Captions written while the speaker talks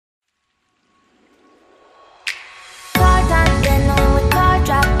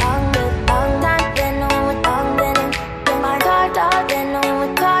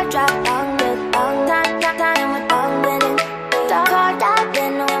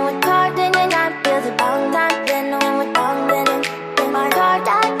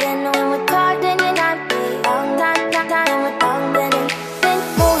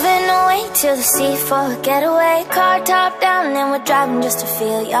a getaway. Car top down and we're driving just to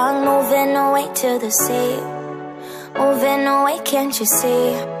feel young. Moving away to the sea, moving away, can't you see?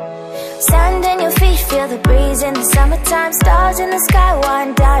 Sand in your feet, feel the breeze in the summertime. Stars in the sky,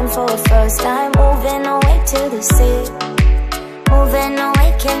 one dime for a first time. Moving away to the sea, moving away,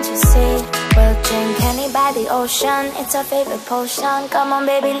 can't you see? We'll drink honey by the ocean, it's our favorite potion. Come on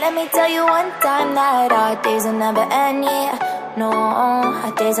baby, let me tell you one time that our days will never end, yeah. No,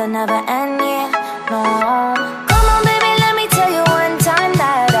 our days will never end, yeah. No. Come on baby, let me tell you one time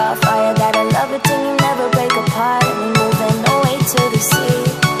that our fire got a love it till you never break apart. And we're moving away to the sea,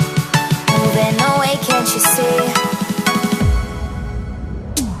 moving away, can't you see?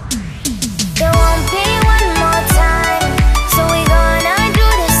 There won't be one more time, so we gonna do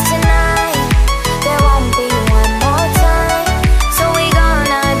this tonight. There won't be one more time, so we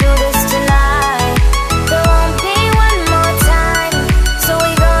gonna do this tonight. There won't be one more time, so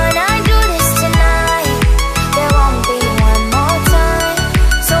we gonna do this tonight. There won't be one more time,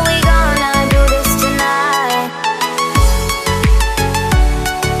 so we gonna do this tonight.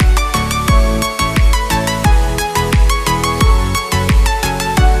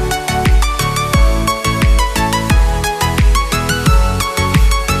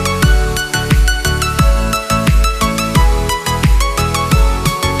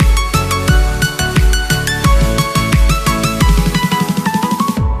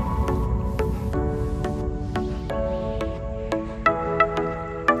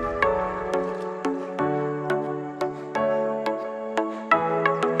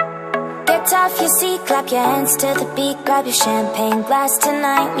 Get off your seat, clap your hands to the beat. Grab your champagne glass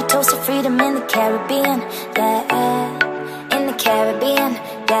tonight. We toast to freedom in the Caribbean, yeah. In the Caribbean,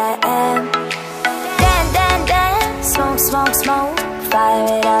 yeah. Dance, dance, dance, smoke, smoke, smoke.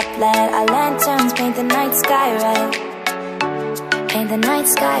 Fire it up, let our lanterns paint the night sky red. Paint the night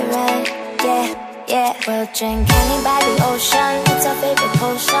sky red, yeah, yeah. We'll drink honey by the ocean, it's our favorite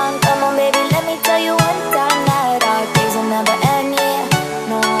potion. Come on baby, let me tell you one time that our days will never end, yeah.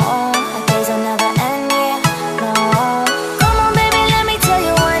 No, our days will never end, yeah. No. Come on baby, let me tell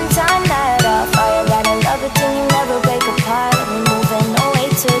you one time that our fire got a love it till you never break apart. And we're moving away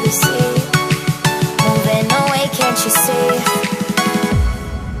to the sea, moving away, can't you see?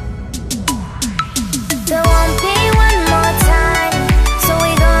 There won't be one more time, so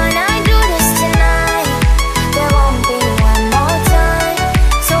we gonna do this tonight. There won't be one more time,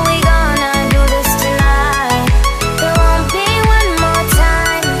 so we gonna do this tonight. There won't be one more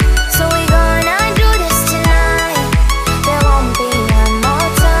time, so we gonna do this tonight. There won't be one more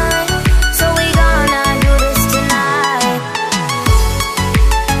time, so we gonna do this tonight.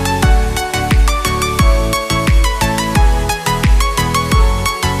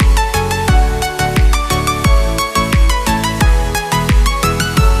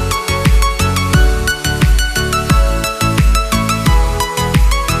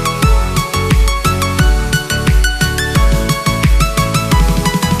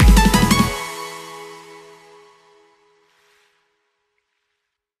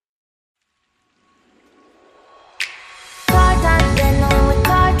 Car top, then when we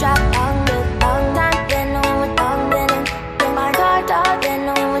car drop, bang, bang, bang, then when we bang, then my car top, then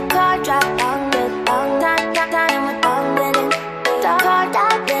when we car drop, bang, bang, bang, then we bang, then car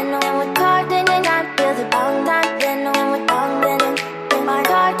top, then when we car, then I feel the bang, then when we bang, then my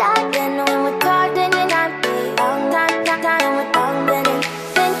car top, then when we car, then I feel bang, then we bang,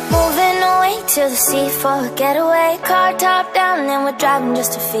 then moving away to the sea for a getaway. Car top down and we're driving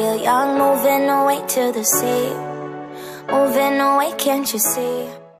just to feel young. Moving away to the sea, moving away, can't you see?